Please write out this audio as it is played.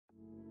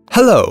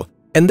Hello,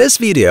 in this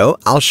video,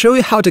 I'll show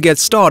you how to get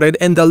started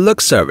in the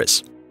LOOK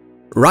service.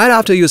 Right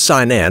after you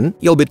sign in,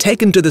 you'll be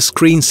taken to the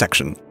screen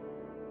section.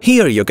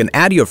 Here you can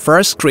add your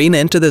first screen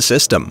into the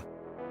system.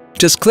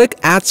 Just click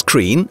Add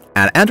Screen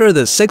and enter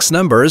the 6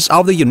 numbers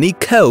of the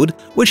unique code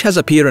which has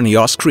appeared on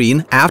your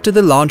screen after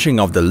the launching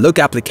of the LOOK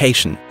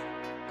application.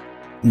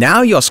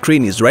 Now your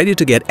screen is ready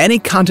to get any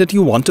content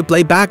you want to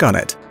play back on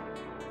it.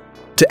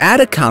 To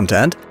add a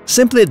content,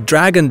 simply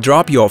drag and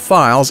drop your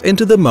files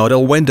into the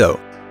modal window.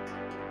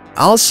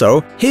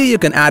 Also, here you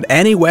can add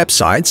any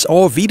websites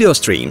or video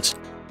streams.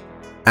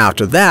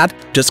 After that,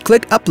 just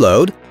click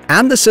Upload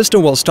and the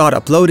system will start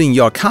uploading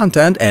your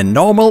content in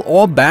normal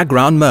or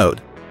background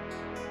mode.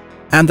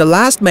 And the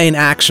last main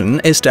action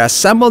is to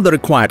assemble the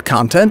required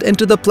content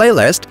into the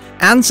playlist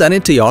and send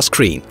it to your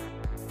screen.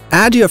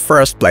 Add your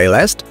first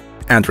playlist,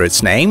 enter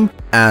its name,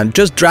 and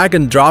just drag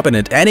and drop in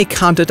it any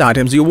content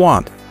items you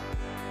want.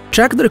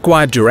 Check the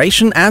required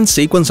duration and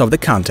sequence of the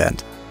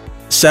content.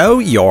 So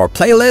your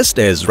playlist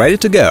is ready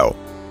to go.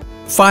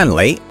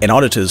 Finally, in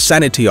order to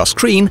send it to your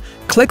screen,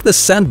 click the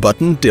Send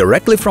button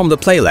directly from the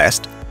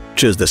playlist,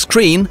 choose the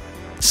screen,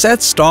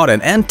 set start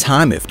and end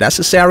time if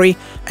necessary,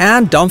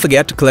 and don't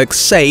forget to click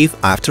Save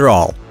after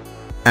all.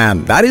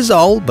 And that is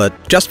all, but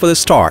just for the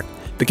start,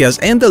 because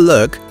in the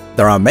LOOK,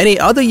 there are many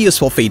other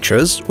useful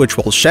features which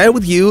we'll share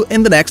with you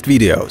in the next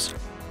videos.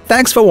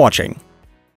 Thanks for watching.